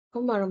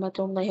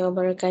Warahmatullahi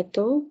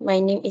wabarakatuh. My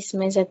name is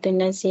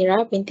Maizatun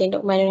binti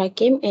Luqmanul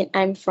Hakim, and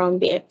I'm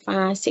from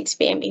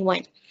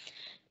 6BME1.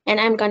 And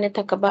I'm going to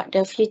talk about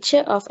the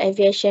future of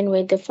aviation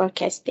weather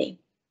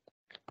forecasting.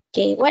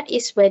 Okay, what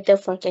is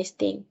weather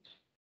forecasting?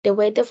 The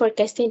weather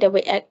forecasting, the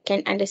way I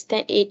can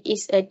understand it,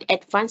 is an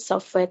advanced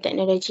software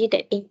technology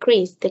that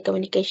increase the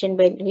communication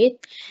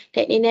bandwidth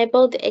that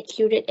enable the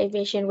accurate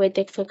aviation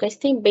weather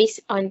forecasting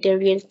based on the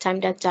real-time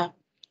data.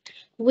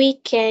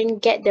 We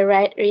can get the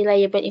right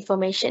reliable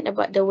information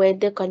about the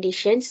weather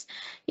conditions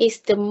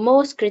is the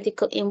most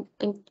critical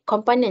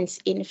components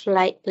in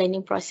flight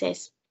planning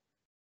process.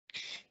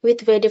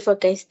 With weather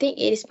forecasting,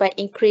 it is by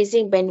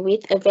increasing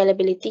bandwidth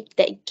availability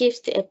that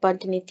gives the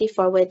opportunity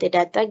for weather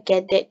data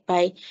gathered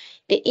by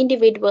the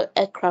individual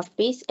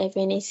aircraft-based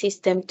aviation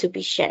system to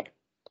be shared.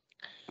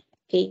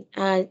 Okay,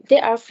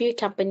 there are few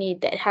companies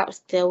that helps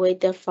the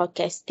weather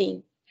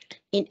forecasting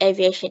in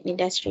aviation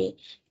industry.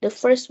 The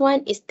first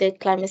one is the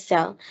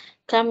ClimateCell.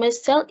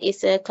 ClimateCell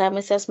is a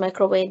ClimateCell's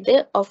micro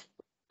weather of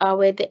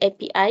weather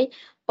API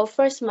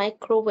offers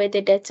micro weather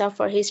data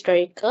for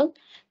historical,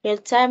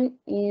 real-time,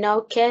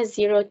 nowcast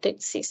 0 to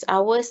 6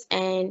 hours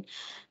and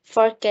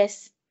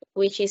forecast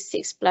which is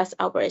 6 plus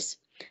hours.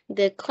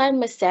 The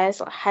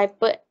ClimateCell's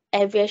hyper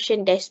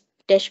aviation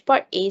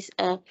dashboard is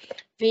a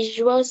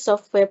visual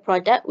software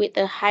product with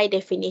a high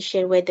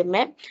definition weather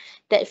map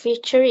that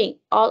featuring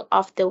all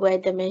of the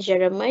weather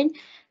measurement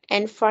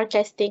and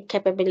forecasting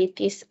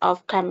capabilities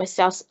of climate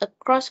cells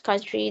across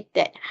country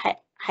that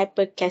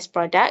hypercast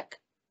product,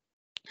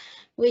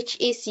 which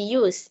is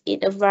used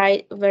in a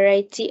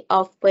variety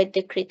of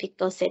weather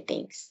critical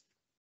settings.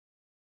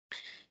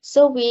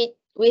 So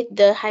with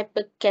the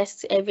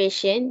hypercast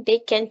aviation, they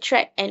can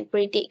track and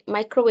predict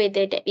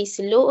microweather that is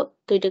low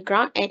to the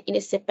ground and in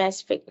a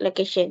specific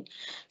location.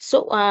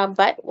 So,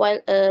 but while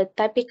a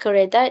typical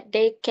radar,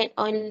 they can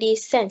only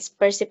sense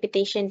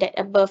precipitation that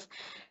above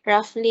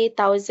roughly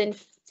 1,000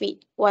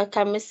 feet, while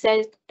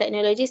commercial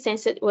technology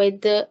senses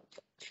weather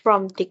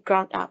from the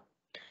ground up.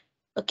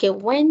 Okay,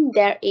 when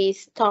there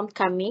is storm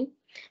coming,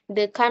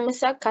 the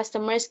commercial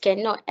customers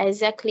can know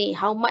exactly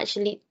how much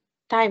lead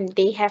time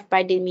they have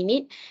by the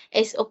minute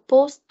as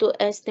opposed to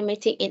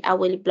estimating in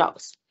hourly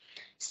blocks.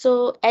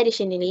 So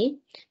additionally,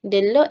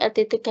 the low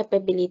altitude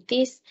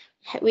capabilities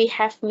we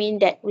have mean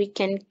that we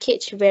can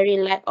catch very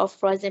light or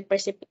frozen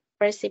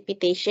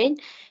precipitation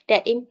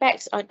that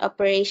impacts on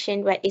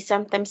operation but is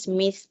sometimes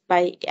missed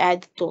by the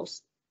other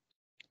tools.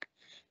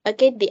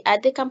 Okay, the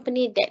other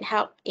company that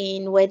help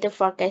in weather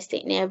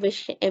forecasting in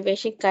aviation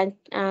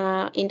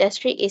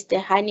industry is the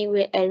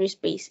Honeywell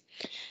Aerospace.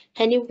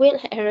 Honeywell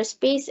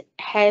Aerospace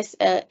has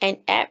an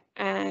app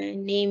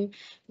named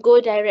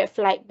Go Direct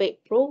Flight Bait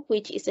Pro,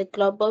 which is a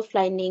global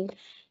flight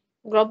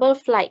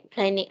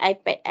planning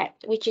iPad app,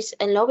 which is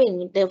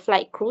allowing the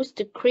flight crews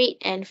to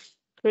create and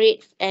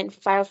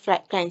file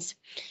flight plans.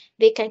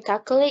 They can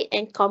calculate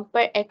and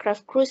compare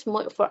aircraft cruise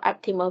mode for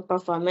optimal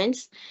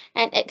performance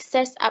and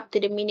access up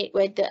to the minute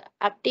weather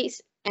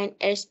updates and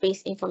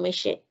airspace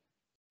information.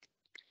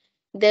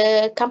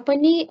 The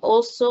company's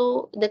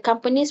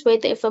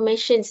weather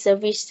information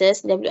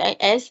services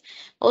 (WIS)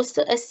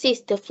 also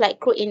assist the flight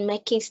crew in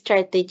making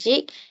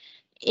strategic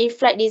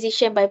in-flight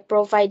decision by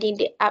providing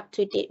the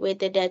up-to-date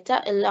weather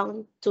data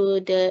along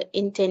to the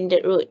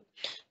intended route.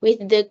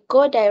 With the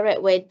Go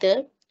Direct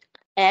Weather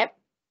app,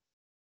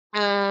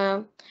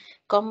 um,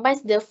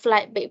 combines the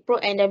Flight Bait Pro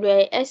and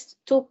WIS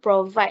to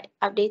provide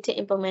updated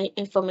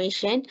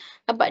information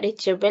about the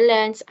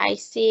turbulence,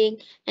 icing,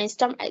 and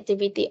storm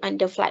activity on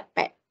the flight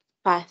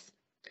path.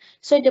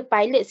 So the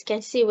pilots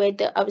can see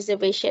weather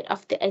observation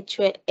of the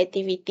actual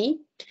activity,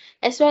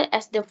 as well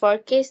as the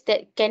forecast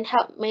that can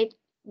help make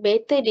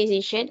better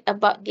decision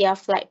about their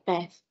flight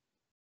path.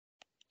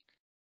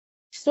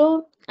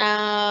 So,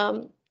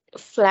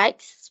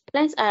 flights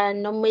plans are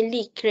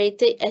normally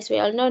created, as we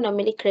all know,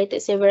 normally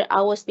created several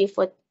hours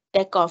before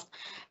takeoff.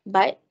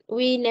 But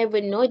we never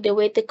know the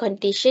weather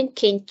condition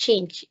can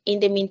change. In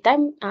the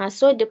meantime,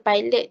 so the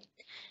pilot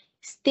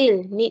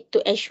still need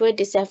to ensure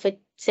the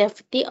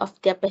safety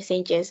of their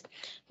passengers.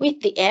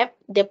 With the app,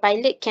 the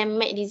pilot can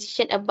make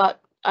decision about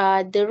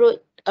the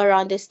route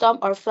around the storm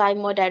or fly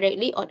more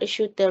directly on a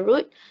shorter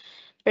route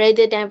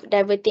rather than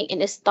diverting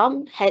in a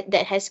storm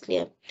that has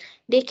cleared.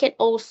 They can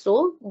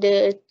also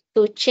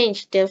to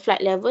change the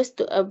flight levels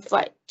to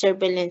avoid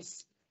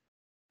turbulence.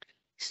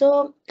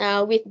 So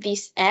with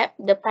this app,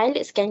 the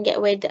pilots can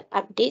get weather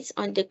updates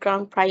on the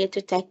ground prior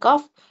to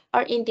takeoff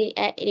or in the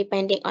air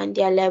depending on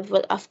their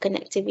level of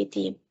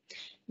connectivity.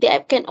 The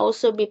app can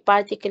also be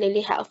particularly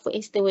helpful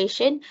in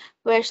situations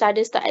where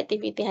sudden start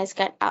activity has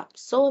gone up,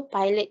 so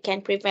pilot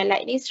can prevent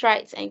lightning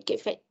strikes and keep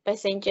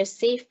passengers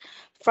safe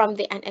from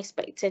the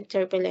unexpected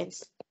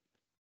turbulence.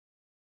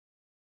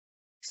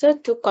 So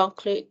to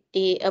conclude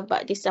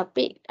about this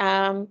topic,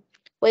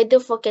 weather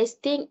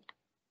forecasting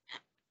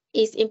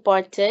is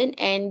important,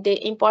 and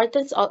the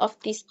importance of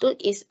this tool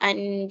is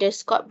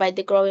underscored by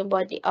the growing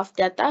body of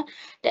data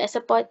that is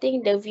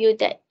supporting the view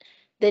that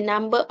the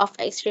number of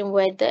extreme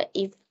weather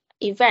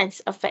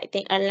events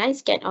affecting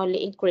airlines can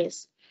only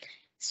increase.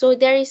 So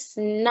there is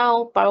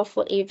now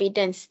powerful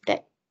evidence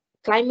that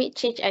climate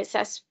change and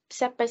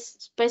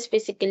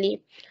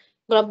specifically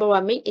global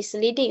warming is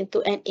leading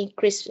to an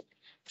increased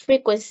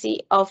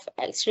frequency of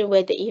extreme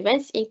weather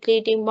events,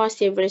 including more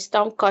severe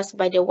storms caused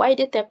by the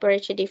wider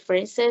temperature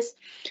differences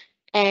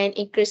and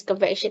increased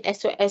convection,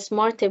 as well as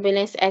more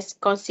turbulence as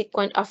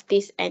consequence of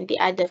this and the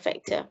other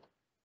factor.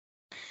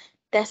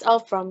 That's all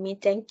from me.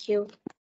 Thank you.